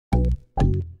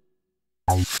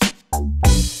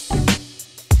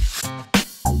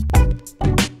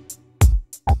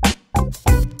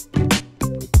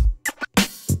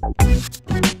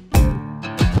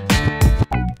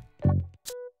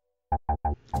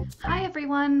Hi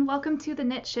everyone, welcome to the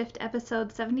Knit Shift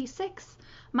episode 76.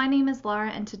 My name is Laura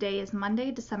and today is Monday,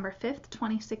 December 5th,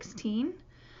 2016.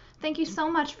 Thank you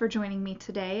so much for joining me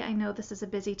today. I know this is a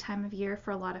busy time of year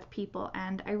for a lot of people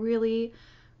and I really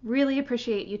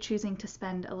appreciate you choosing to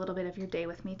spend a little bit of your day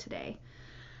with me today.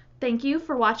 Thank you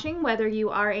for watching, whether you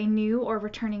are a new or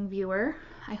returning viewer.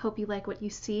 I hope you like what you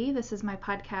see. This is my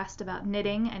podcast about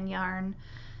knitting and yarn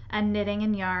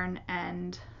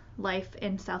and life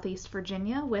in Southeast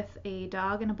Virginia with a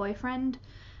dog and a boyfriend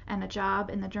and a job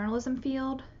in the journalism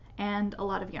field and a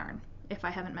lot of yarn, if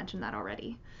I haven't mentioned that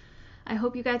already. I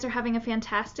hope you guys are having a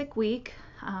fantastic week.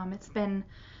 It's been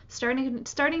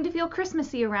starting to feel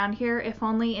Christmassy around here, if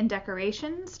only in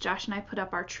decorations. Josh and I put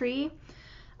up our tree.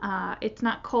 It's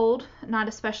not cold, not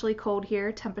especially cold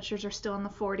here. Temperatures are still in the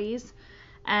 40s.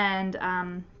 And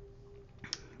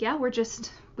yeah, we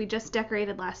just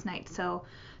decorated last night. So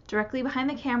directly behind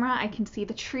the camera, I can see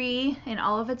the tree in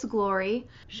all of its glory.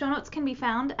 Show notes can be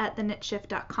found at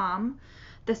theknitshift.com.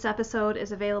 This episode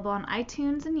is available on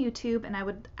iTunes and YouTube, and I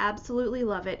would absolutely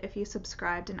love it if you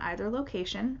subscribed in either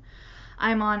location.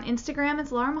 I'm on Instagram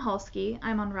as Laura Mahalski.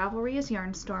 I'm on Ravelry as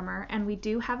Yarnstormer, and we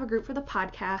do have a group for the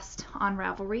podcast on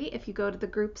Ravelry. If you go to the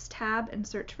groups tab and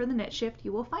search for the Knit Shift,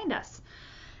 you will find us.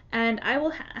 And I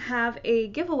will have a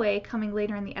giveaway coming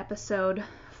later in the episode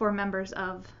for members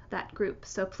of that group.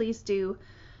 So please do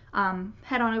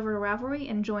head on over to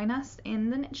Ravelry and join us in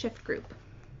the Knit Shift group.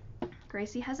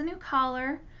 Gracie has a new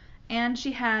collar, and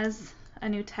she has a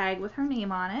new tag with her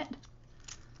name on it.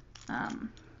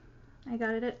 I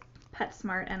got it at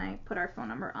PetSmart, and I put our phone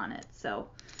number on it. So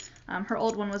her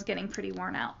old one was getting pretty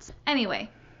worn out. Anyway,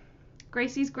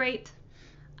 Gracie's great.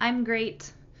 I'm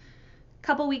great.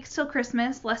 Couple weeks till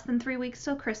Christmas, less than 3 weeks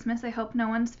till Christmas. I hope no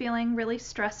one's feeling really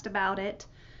stressed about it.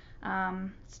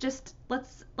 It's just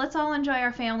let's all enjoy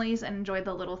our families and enjoy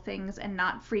the little things and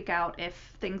not freak out if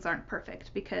things aren't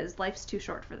perfect, because life's too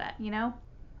short for that, you know?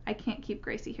 I can't keep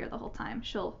Gracie here the whole time.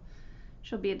 She'll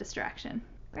be a distraction.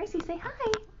 Gracie, say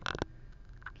hi.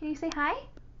 Can you say hi?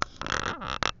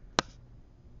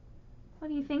 What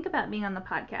do you think about being on the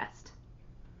podcast?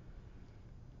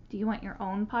 Do you want your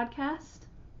own podcast?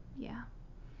 Yeah.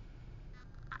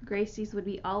 Gracie's would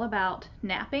be all about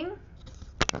napping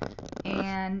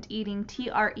and eating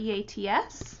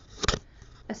treats,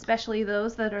 especially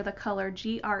those that are the color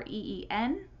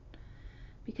green,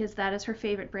 because that is her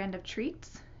favorite brand of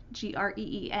treats,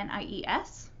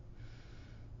 greennies.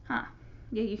 Huh.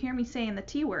 Yeah, you hear me saying the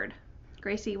T word.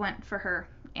 Gracie went for her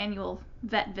annual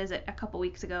vet visit a couple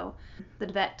weeks ago. The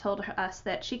vet told us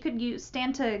that she could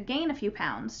stand to gain a few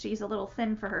pounds. She's a little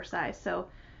thin for her size, so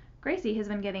Gracie has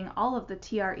been getting all of the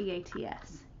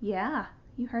treats. Yeah,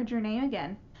 you heard your name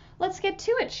again. Let's get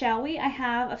to it, shall we? I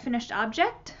have a finished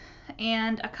object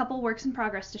and a couple works in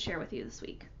progress to share with you this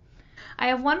week. I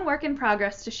have one work in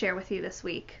progress to share with you this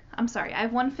week. I'm sorry, I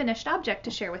have one finished object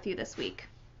to share with you this week.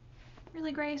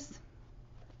 Really, Grace?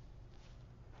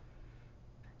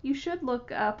 You should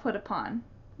look put upon.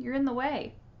 You're in the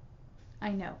way. I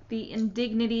know. The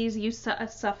indignities you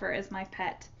suffer as my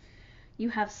pet. You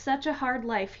have such a hard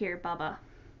life here, Bubba.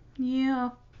 Yeah.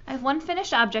 I have one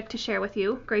finished object to share with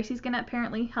you. Gracie's going to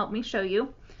apparently help me show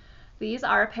you. These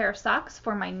are a pair of socks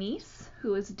for my niece,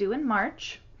 who is due in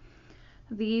March.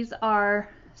 These are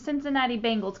Cincinnati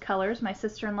Bengals colors. My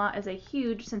sister-in-law is a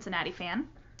huge Cincinnati fan.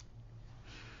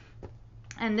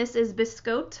 And this is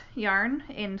Biscotte yarn,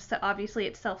 obviously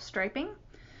it's self-striping.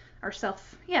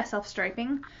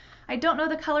 Self-striping. I don't know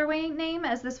the colorway name,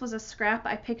 as this was a scrap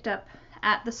I picked up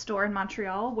at the store in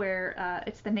Montreal, where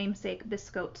it's the namesake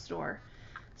Biscotte store.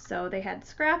 So they had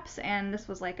scraps, and this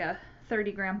was like a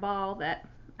 30-gram ball that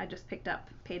I just picked up,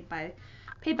 paid by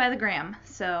the gram.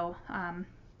 So I'm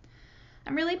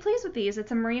really pleased with these.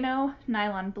 It's a merino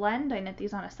nylon blend. I knit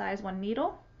these on a size 1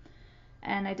 needle,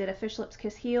 and I did a fish lips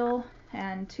kiss heel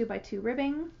and 2x2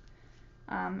 ribbing.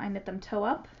 I knit them toe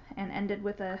up and ended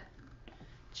with a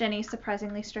Jenny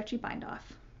surprisingly stretchy bind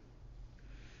off.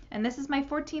 And this is my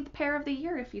 14th pair of the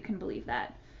year, if you can believe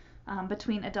that,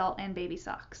 between adult and baby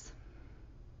socks.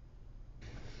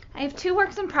 I have 2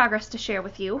 works in progress to share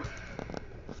with you.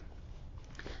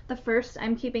 The first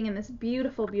I'm keeping in this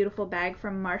beautiful, beautiful bag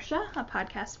from Marcia, a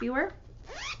podcast viewer.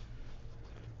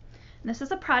 And this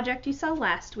is a project you saw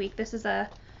last week. This is a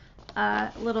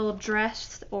little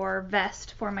dress or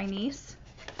vest for my niece.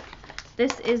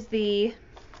 This is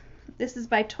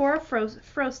by Tora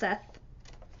Froseth.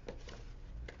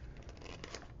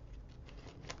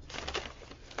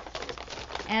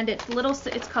 And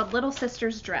it's called Little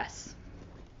Sister's Dress.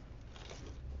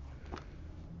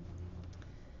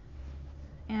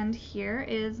 And here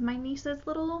is my niece's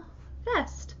little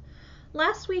vest.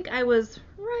 Last week I was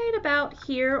right about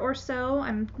here or so.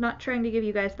 I'm not trying to give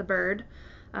you guys the bird.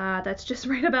 That's just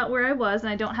right about where I was, and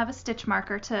I don't have a stitch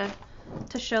marker to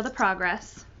show the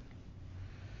progress.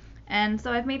 And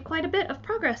so I've made quite a bit of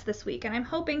progress this week, and I'm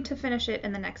hoping to finish it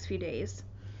in the next few days.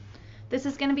 This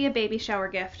is going to be a baby shower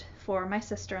gift for my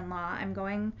sister-in-law. I'm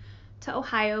going to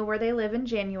Ohio where they live in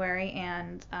January,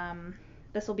 and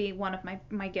this will be one of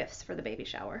my gifts for the baby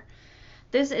shower.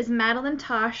 This is Madeline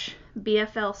Tosh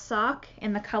BFL sock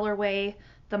in the colorway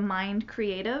The Mind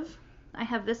Creative. I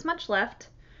have this much left,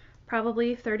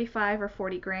 probably 35 or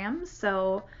 40 grams,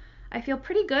 so I feel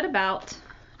pretty good about,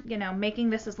 making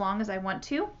this as long as I want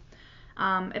to.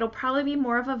 It'll probably be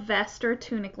more of a vest or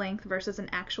tunic length versus an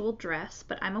actual dress,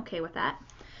 but I'm okay with that.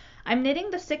 I'm knitting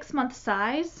the 6-month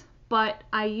size, but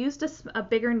I used a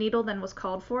bigger needle than was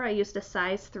called for. I used a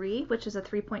size 3, which is a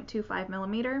 3.25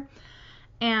 millimeter,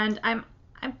 and I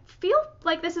feel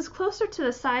like this is closer to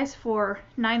the size for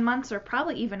 9 months or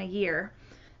probably even a year.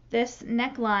 This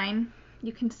neckline,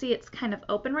 you can see it's kind of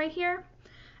open right here,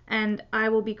 and I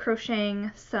will be crocheting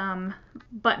some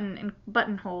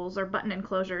buttonholes or button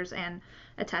enclosures and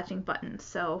attaching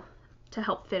buttons to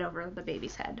help fit over the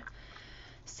baby's head.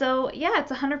 So yeah,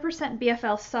 it's 100%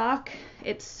 BFL sock.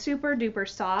 It's super duper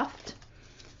soft.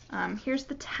 Here's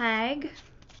the tag.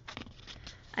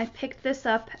 I picked this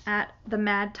up at the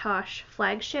Mad Tosh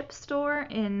flagship store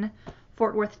in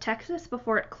Fort Worth, Texas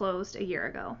before it closed a year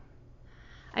ago.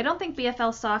 I don't think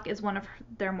BFL sock is one of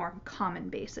their more common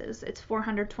bases. It's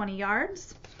 420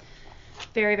 yards,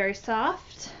 very, very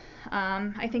soft.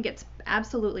 I think it's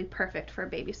absolutely perfect for a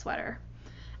baby sweater.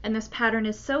 And this pattern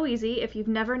is so easy. If you've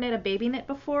never knit a baby knit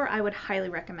before, I would highly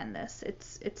recommend this.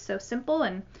 It's so simple,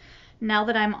 and now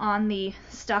that I'm on the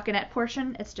stockinette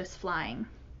portion, it's just flying.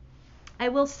 I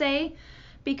will say,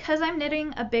 because I'm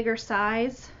knitting a bigger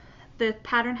size, the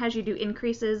pattern has you do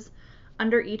increases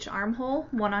under each armhole,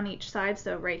 one on each side,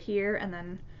 so right here and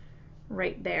then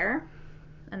right there,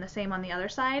 and the same on the other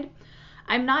side.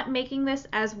 I'm not making this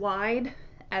as wide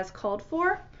as called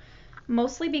for,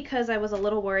 mostly because I was a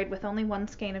little worried with only one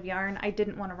skein of yarn. I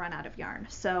didn't want to run out of yarn,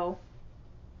 so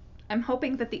I'm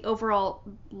hoping that the overall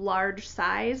large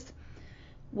size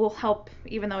will help,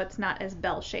 even though it's not as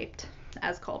bell-shaped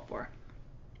as called for,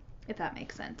 if that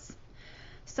makes sense.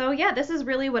 So yeah, this is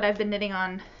really what I've been knitting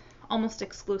on almost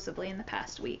exclusively in the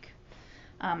past week.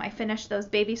 I finished those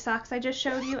baby socks I just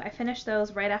showed you. I finished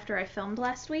those right after I filmed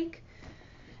last week,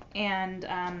 and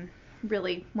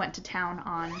really went to town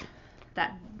on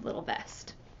that little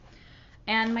vest.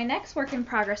 And my next work in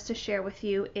progress to share with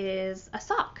you is a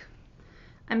sock.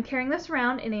 I'm carrying this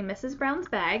around in a Mrs. Brown's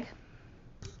bag.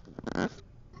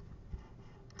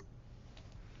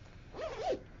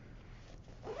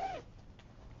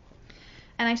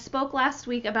 And I spoke last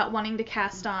week about wanting to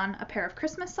cast on a pair of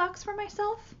Christmas socks for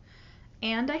myself,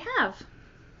 and I have.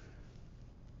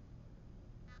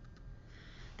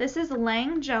 This is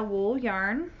Langja wool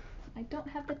yarn. I don't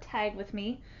have the tag with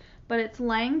me, but it's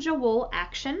Langja wool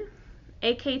Action,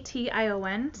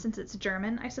 A-K-T-I-O-N, since it's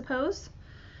German, I suppose.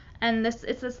 And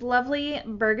it's this lovely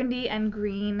burgundy and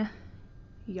green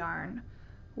yarn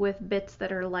with bits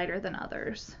that are lighter than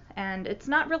others. And it's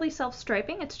not really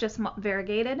self-striping, it's just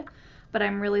variegated, but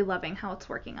I'm really loving how it's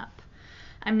working up.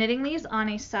 I'm knitting these on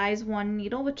a size 1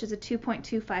 needle, which is a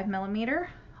 2.25 millimeter.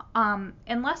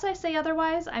 Unless I say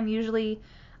otherwise, I'm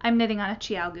knitting on a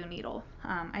Chiaogu needle.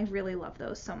 I really love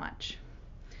those so much.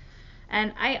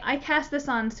 And I cast this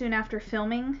on soon after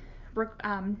filming.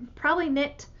 Probably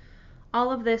knit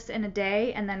all of this in a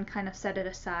day and then kind of set it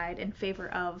aside in favor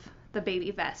of the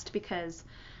baby vest, because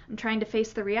I'm trying to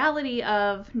face the reality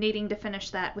of needing to finish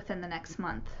that within the next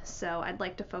month. So I'd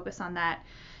like to focus on that.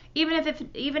 Even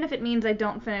if it means I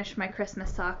don't finish my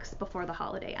Christmas socks before the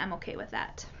holiday, I'm okay with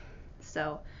that.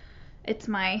 So it's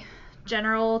my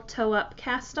general toe up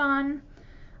cast on.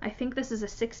 I think this is a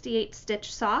 68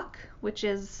 stitch sock, which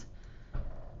is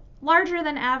larger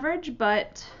than average,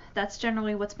 but that's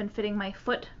generally what's been fitting my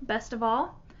foot best of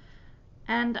all.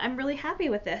 And I'm really happy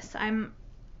with this.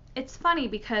 It's funny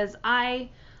because I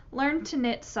learned to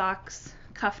knit socks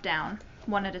cuff down,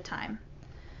 one at a time.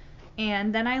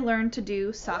 And then I learned to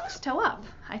do socks toe up.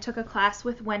 I took a class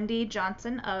with Wendy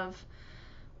Johnson of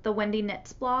the Wendy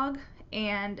Knits blog,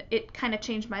 and it kind of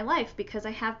changed my life because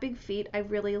I have big feet. I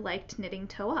really liked knitting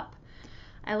toe up.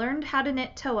 I learned how to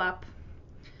knit toe up,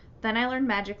 then I learned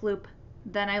magic loop,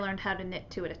 then I learned how to knit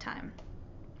 2 at a time.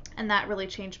 And that really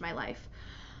changed my life.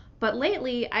 But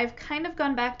lately, I've kind of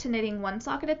gone back to knitting 1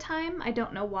 sock at a time. I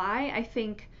don't know why. I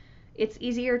think it's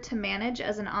easier to manage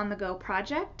as an on-the-go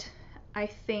project. I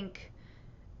think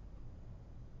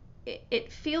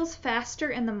it feels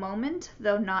faster in the moment,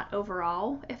 though not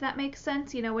overall, if that makes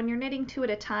sense. You know, when you're knitting two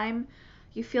at a time,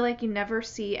 you feel like you never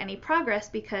see any progress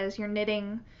because you're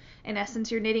knitting, in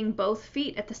essence, you're knitting both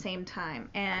feet at the same time.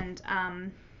 And,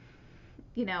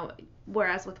 you know,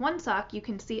 whereas with one sock, you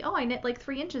can see, oh, I knit like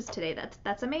 3 inches today.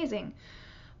 That's amazing.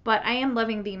 But I am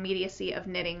loving the immediacy of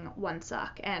knitting one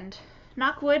sock. And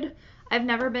knock wood, I've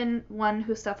never been one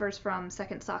who suffers from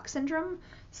second sock syndrome.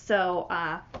 So,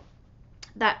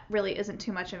 that really isn't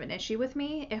too much of an issue with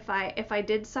me. If I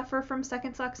did suffer from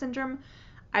second sock syndrome,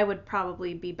 I would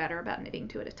probably be better about knitting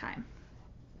 2 at a time.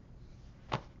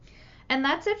 And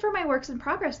that's it for my works in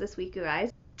progress this week, you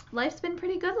guys. Life's been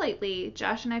pretty good lately.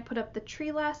 Josh and I put up the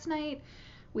tree last night.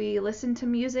 We listened to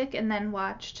music and then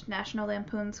watched National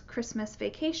Lampoon's Christmas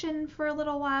Vacation for a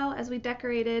little while as we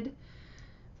decorated.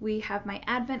 We have my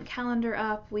advent calendar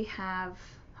up. We have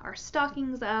our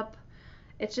stockings up.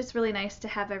 It's just really nice to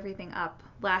have everything up.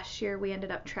 Last year we ended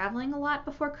up traveling a lot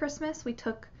before Christmas. We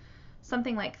took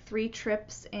something like 3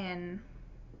 trips in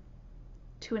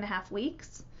 2.5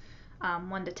 weeks.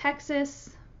 One to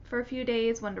Texas for a few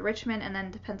days, one to Richmond, and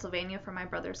then to Pennsylvania for my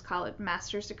brother's college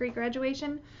master's degree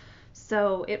graduation.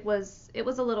 So it was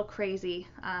a little crazy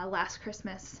last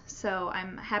Christmas. So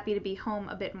I'm happy to be home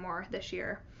a bit more this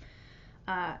year.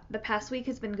 The past week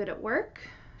has been good at work.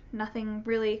 Nothing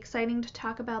really exciting to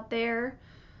talk about there.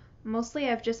 Mostly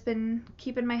I've just been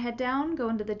keeping my head down,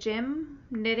 going to the gym,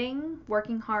 knitting,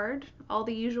 working hard, all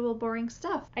the usual boring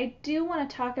stuff. I do want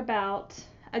to talk about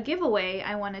a giveaway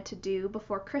I wanted to do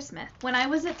before Christmas. When I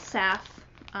was at SAF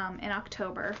in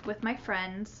October with my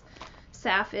friends,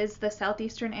 SAF is the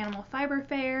Southeastern Animal Fiber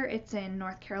Fair. It's in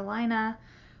North Carolina.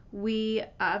 We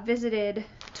visited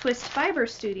Twist Fiber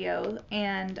Studio,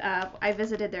 and I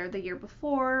visited there the year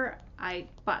before. I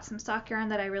bought some sock yarn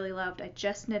that I really loved. I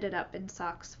just knitted up in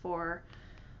socks for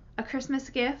a Christmas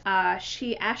gift.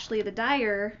 Ashley the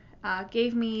dyer,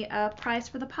 gave me a prize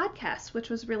for the podcast, which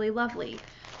was really lovely.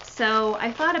 So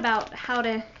I thought about how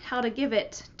to give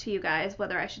it to you guys,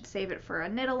 whether I should save it for a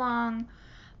knit along.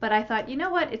 But I thought, you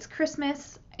know what? It's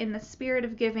Christmas. In the spirit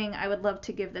of giving, I would love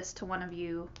to give this to one of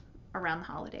you around the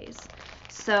holidays.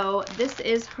 So this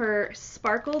is her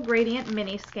Sparkle Gradient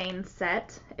Mini Skein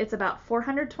set. It's about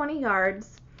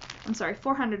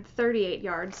 438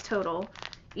 yards total.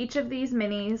 Each of these 5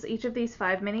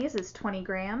 minis is 20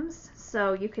 grams.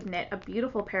 So you could knit a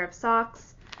beautiful pair of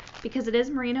socks because it is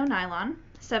merino nylon,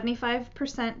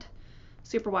 75%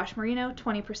 superwash merino,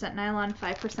 20% nylon,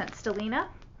 5% stellina.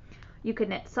 You could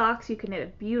knit socks, you could knit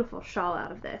a beautiful shawl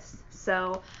out of this.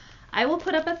 So I will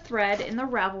put up a thread in the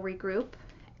Ravelry group,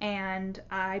 and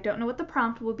I don't know what the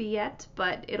prompt will be yet,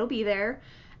 but it'll be there.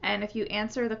 And if you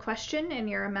answer the question and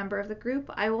you're a member of the group,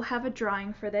 I will have a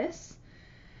drawing for this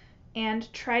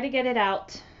and try to get it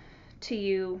out to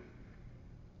you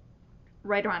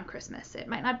right around Christmas. It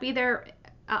might not be there.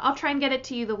 I'll try and get it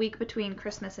to you the week between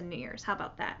Christmas and New Year's. How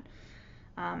about that?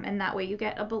 And that way you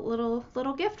get a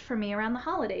little gift from me around the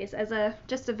holidays as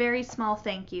just a very small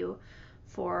thank you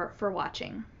for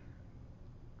watching.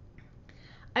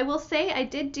 I will say I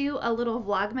did do a little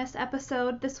Vlogmas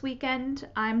episode this weekend.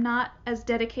 I'm not as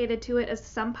dedicated to it as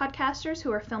some podcasters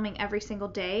who are filming every single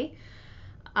day,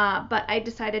 but I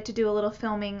decided to do a little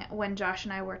filming when Josh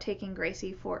and I were taking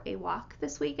Gracie for a walk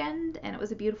this weekend, and it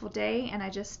was a beautiful day, and I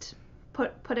just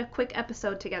put a quick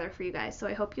episode together for you guys. So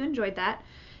I hope you enjoyed that.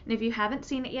 And if you haven't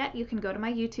seen it yet, you can go to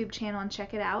my YouTube channel and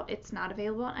check it out. It's not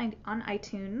available on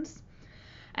iTunes.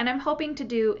 And I'm hoping to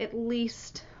do at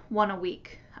least one a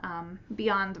week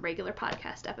beyond the regular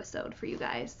podcast episode for you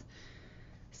guys.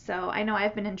 So I know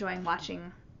I've been enjoying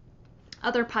watching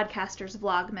other podcasters'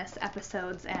 Vlogmas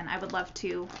episodes, and I would love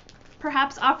to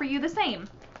perhaps offer you the same.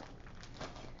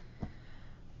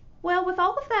 Well, with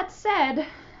all of that said,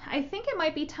 I think it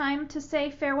might be time to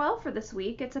say farewell for this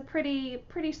week. It's a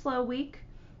pretty slow week.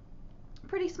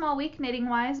 Pretty small week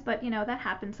knitting-wise, but that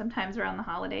happens sometimes around the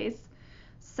holidays.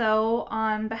 So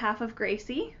on behalf of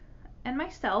Gracie and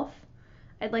myself,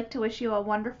 I'd like to wish you a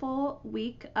wonderful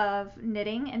week of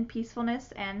knitting and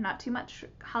peacefulness and not too much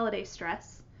holiday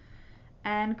stress.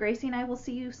 And Gracie and I will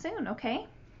see you soon, okay?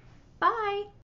 Bye!